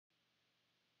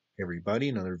Hey everybody,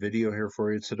 another video here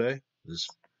for you today. This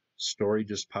story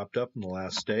just popped up in the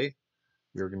last day.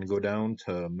 We're going to go down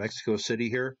to Mexico City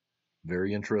here.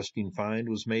 Very interesting find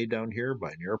was made down here by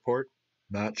an airport.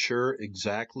 Not sure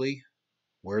exactly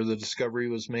where the discovery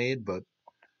was made, but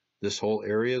this whole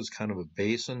area is kind of a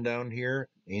basin down here.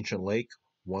 Ancient lake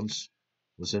once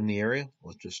was in the area.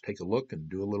 Let's just take a look and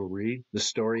do a little read. This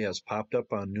story has popped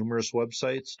up on numerous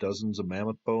websites. Dozens of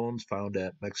mammoth bones found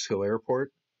at Mexico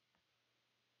airport.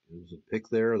 There's a pic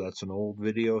there. That's an old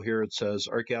video here. It says,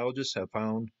 archaeologists have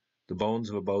found the bones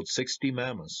of about 60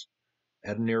 mammoths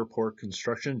at an airport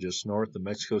construction just north of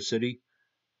Mexico City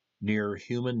near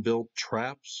human-built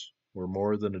traps where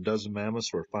more than a dozen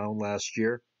mammoths were found last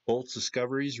year. Both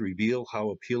discoveries reveal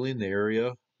how appealing the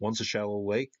area, once a shallow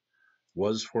lake,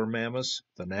 was for mammoths.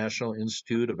 The National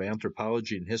Institute of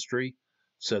Anthropology and History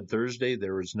said Thursday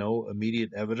there was no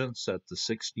immediate evidence that the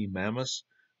 60 mammoths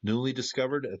newly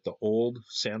discovered at the old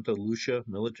Santa Lucia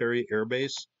military air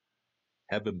base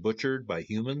have been butchered by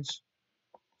humans.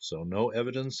 So no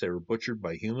evidence they were butchered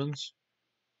by humans.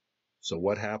 So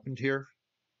what happened here?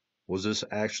 Was this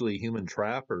actually a human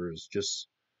trap, or is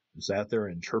that their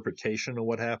interpretation of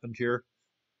what happened here?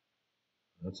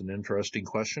 That's an interesting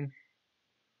question.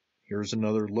 Here's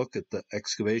another look at the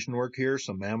excavation work here.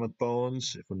 Some mammoth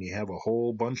bones. When you have a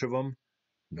whole bunch of them,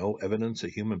 no evidence of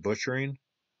human butchering.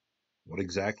 What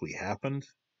exactly happened?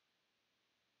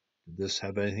 Did this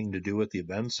have anything to do with the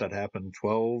events that happened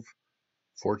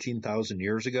 14,000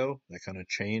 years ago? That kind of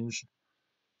changed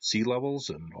sea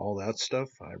levels and all that stuff.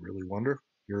 I really wonder.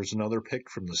 Here's another pic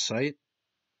from the site.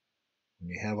 When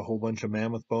you have a whole bunch of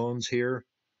mammoth bones here,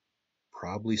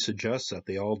 probably suggests that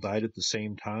they all died at the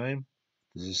same time.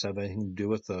 Does this have anything to do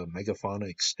with the megafauna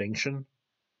extinction?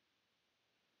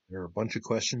 There are a bunch of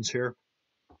questions here.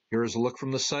 Here's a look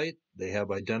from the site. They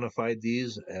have identified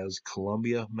these as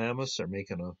Columbia Mammoths. They're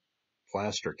making a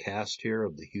plaster cast here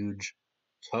of the huge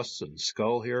tusks and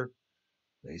skull here.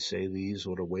 They say these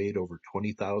would have weighed over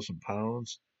 20,000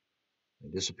 pounds. They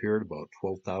disappeared about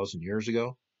 12,000 years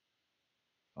ago.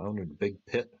 Found in a big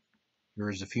pit.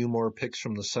 Here's a few more pics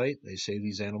from the site. They say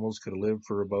these animals could have lived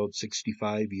for about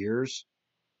 65 years.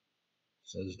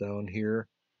 It says down here,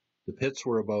 the pits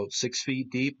were about 6 feet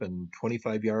deep and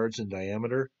 25 yards in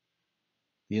diameter.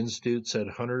 The Institute said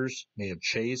hunters may have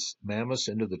chased mammoths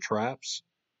into the traps.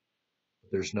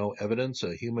 There's no evidence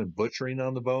of human butchering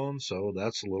on the bones, so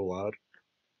that's a little odd.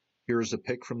 Here's a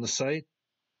pic from the site.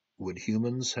 Would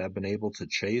humans have been able to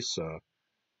chase a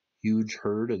huge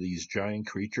herd of these giant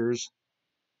creatures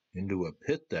into a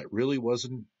pit that really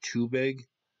wasn't too big?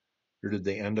 Or did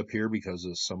they end up here because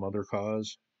of some other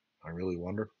cause? I really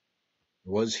wonder.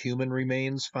 There was human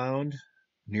remains found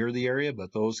near the area,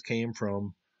 but those came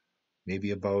from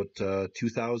maybe about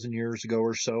 2,000 years ago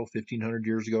or so, 1,500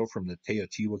 years ago, from the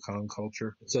Teotihuacan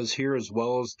culture. It says here, as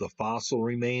well as the fossil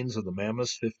remains of the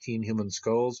mammoths, 15 human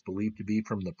skulls believed to be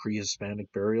from the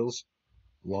pre-Hispanic burials,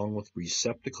 along with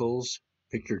receptacles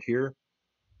pictured here,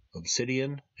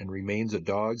 obsidian, and remains of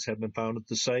dogs have been found at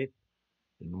the site.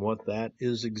 And what that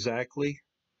is exactly?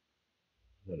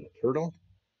 Is that a turtle?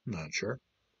 I'm not sure.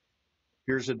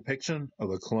 Here's a depiction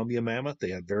of a Columbian mammoth. They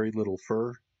have very little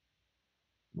fur.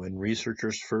 When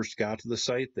researchers first got to the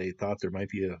site, they thought there might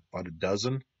be about a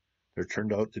dozen. There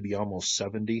turned out to be almost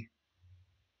 70.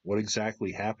 What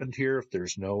exactly happened here if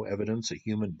there's no evidence of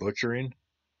human butchering?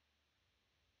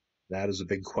 That is a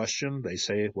big question. They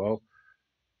say, well,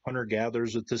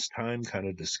 hunter-gatherers at this time kind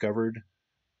of discovered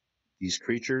these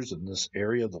creatures in this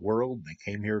area of the world.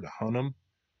 They came here to hunt them.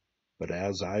 But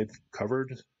as I've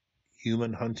covered,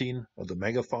 human hunting of the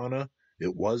megafauna,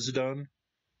 it was done.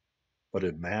 But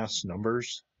in mass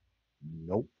numbers,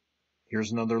 nope.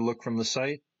 Here's another look from the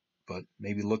site, but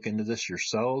maybe look into this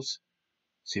yourselves.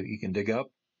 See what you can dig up.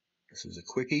 This is a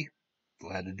quickie.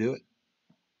 Glad to do it.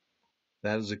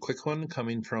 That is a quick one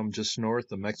coming from just north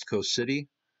of Mexico City.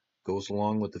 Goes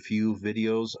along with a few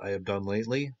videos I have done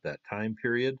lately, that time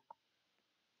period.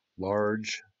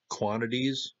 Large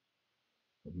quantities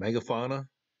of megafauna.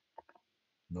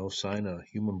 No sign of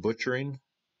human butchering.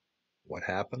 What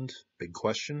happened? Big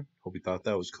question. Hope you thought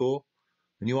that was cool.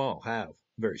 And you all have a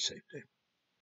very safe day.